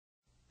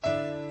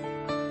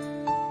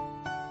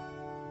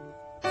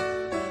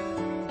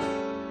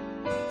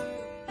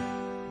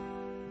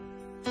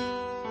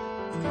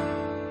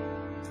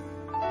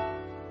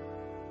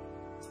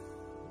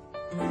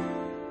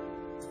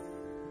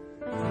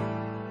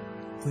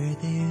where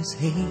there's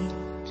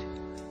hate.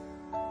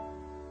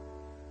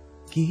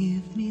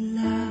 Give me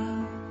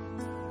love.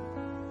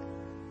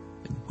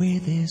 And where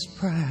there's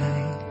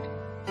pride,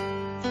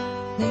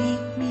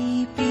 make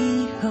me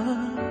be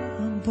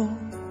humble.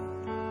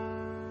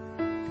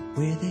 And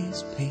where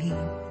there's pain,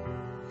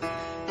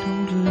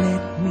 don't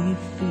let me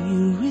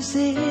feel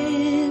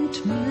resentment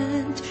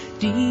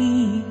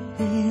deep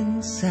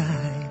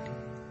inside.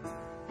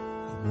 I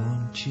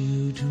want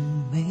you to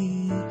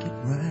make it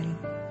right.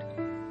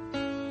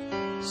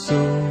 So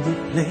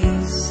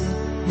replace it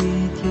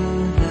with your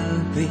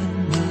love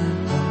in my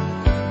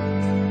heart.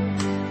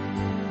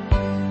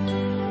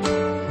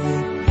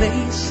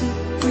 Replace it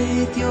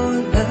with your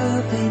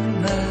love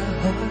in my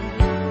heart.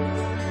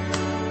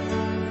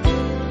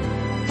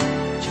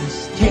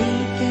 Just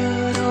take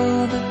out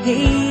all the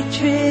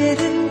hatred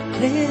and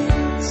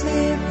cleanse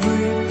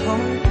every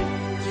part,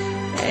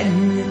 and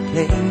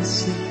replace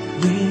it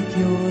with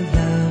your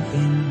love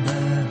in my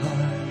heart.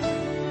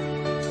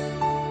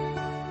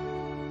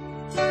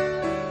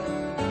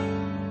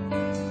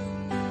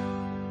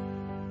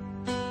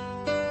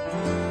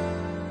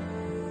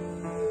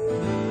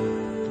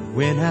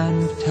 When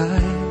I'm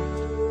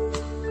tired,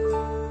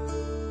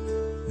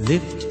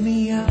 lift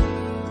me up.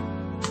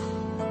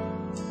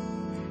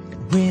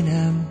 And when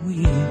I'm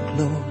weak,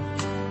 Lord,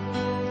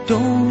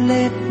 don't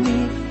let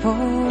me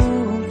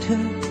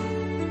falter.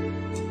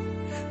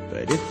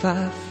 But if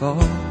I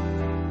fall,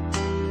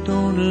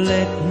 don't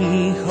let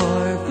me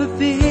harbor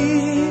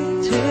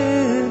bitterness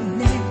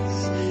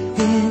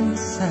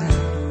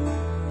inside.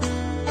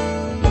 I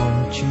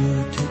want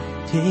you to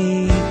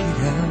take it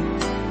out.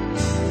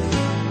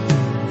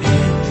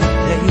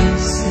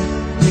 Replace it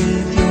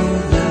with your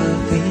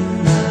love in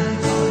my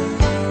heart.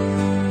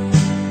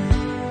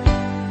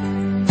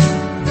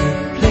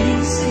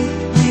 Replace it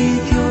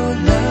with your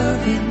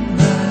love in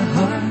my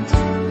heart.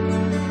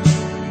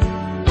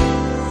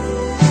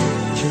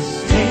 Just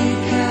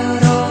take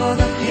out all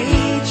the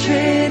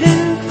hatred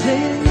and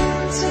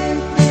cleanse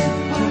every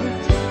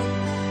part,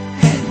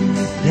 and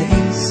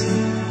replace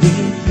it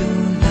with your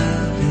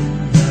love in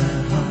my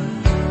heart.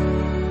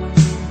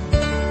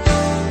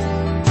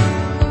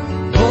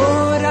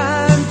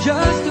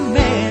 Just a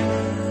man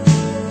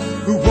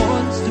who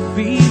wants to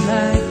be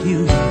like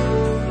you,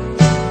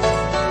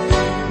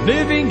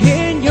 living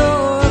in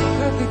your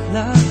perfect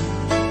love,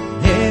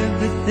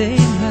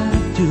 everything I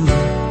do.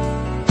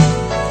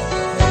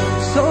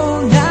 So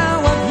now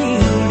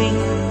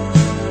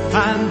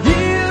I'm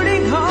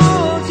yielding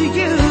all to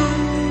you,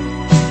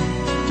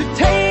 to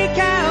take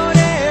out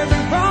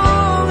every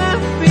wrong I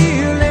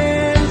feel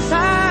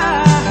inside.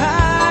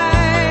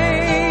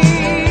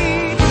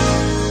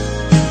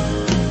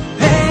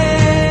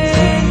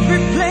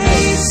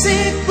 Replace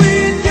it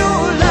with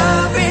your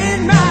love in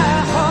my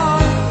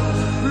heart.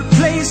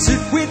 Replace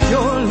it with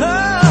your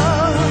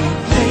love.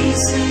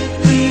 Replace it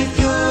with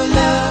your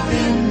love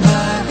in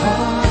my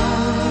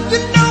heart. You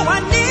know I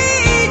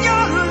need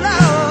your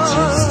love.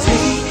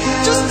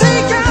 Just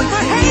take out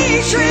the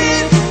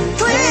hatred,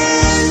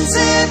 cleanse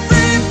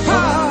every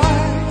part,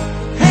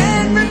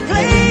 and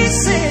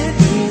replace it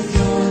with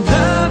your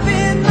love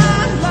in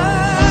my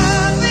heart.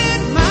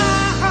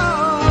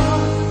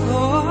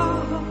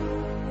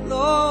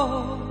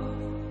 Lord,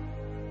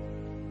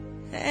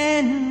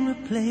 and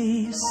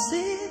replace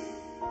it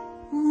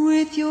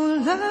with your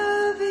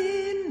love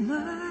in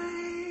my